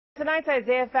Tonight's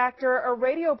Isiah Factor, a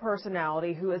radio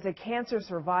personality who is a cancer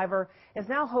survivor, is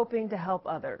now hoping to help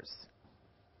others.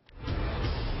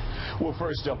 Well,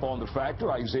 first up on The Factor,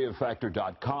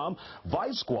 IsiahFactor.com.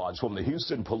 Vice squads from the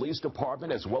Houston Police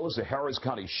Department as well as the Harris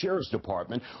County Sheriff's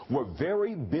Department were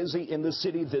very busy in the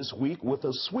city this week with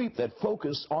a sweep that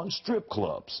focused on strip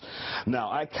clubs. Now,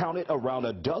 I counted around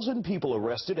a dozen people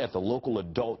arrested at the local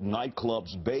adult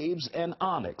nightclubs Babes and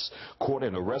Onyx. Court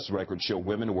and arrest records show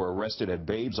women were arrested at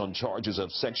Babes on charges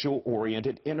of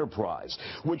sexual-oriented enterprise,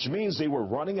 which means they were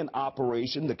running an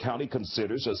operation the county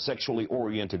considers a sexually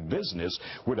oriented business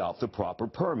without the proper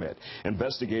permit.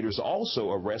 Investigators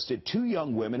also arrested two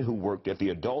young women who worked at the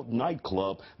adult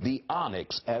nightclub, the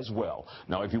Onyx, as well.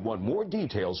 Now, if you want more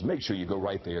details, make sure you go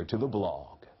right there to the blog.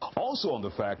 Also on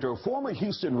The Factor, a former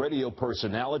Houston radio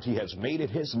personality has made it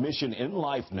his mission in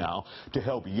life now to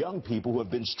help young people who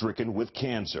have been stricken with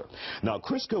cancer. Now,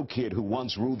 Crisco Kid, who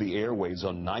once ruled the airwaves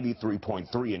on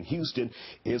 93.3 in Houston,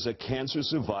 is a cancer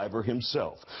survivor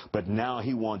himself. But now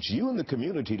he wants you in the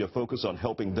community to focus on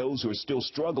helping those who are still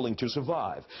struggling to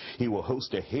survive. He will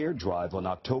host a hair drive on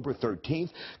October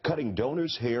 13th, cutting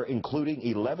donors' hair, including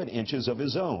 11 inches of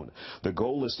his own. The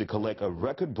goal is to collect a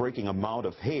record-breaking amount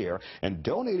of hair and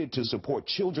donate it to support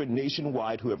children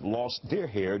nationwide who have lost their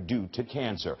hair due to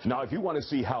cancer. Now, if you want to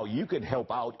see how you can help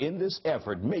out in this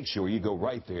effort, make sure you go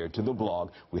right there to the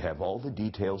blog. We have all the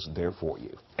details there for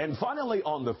you. And finally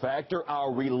on The Factor,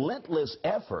 our relentless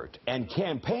effort and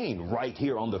campaign right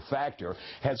here on The Factor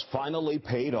has finally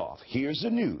paid off. Here's the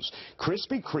news.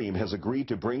 Krispy Kreme has agreed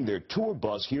to bring their tour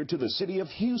bus here to the city of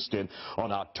Houston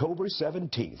on October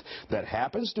 17th. That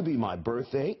happens to be my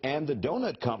birthday, and the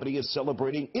donut company is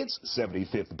celebrating its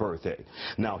 75th birthday.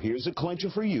 Now, here's a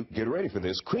clincher for you. Get ready for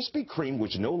this. Krispy Kreme,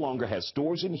 which no longer has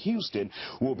stores in Houston,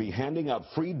 will be handing out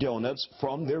free donuts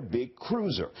from their big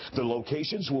cruiser. The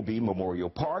locations will be Memorial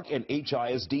Park and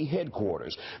HISD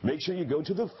headquarters. Make sure you go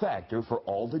to The Factor for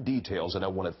all the details, and I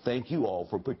want to thank you all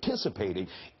for participating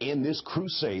in this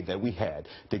crusade that we had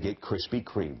to get Krispy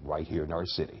Kreme right here in our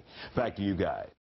city. Back to you guys.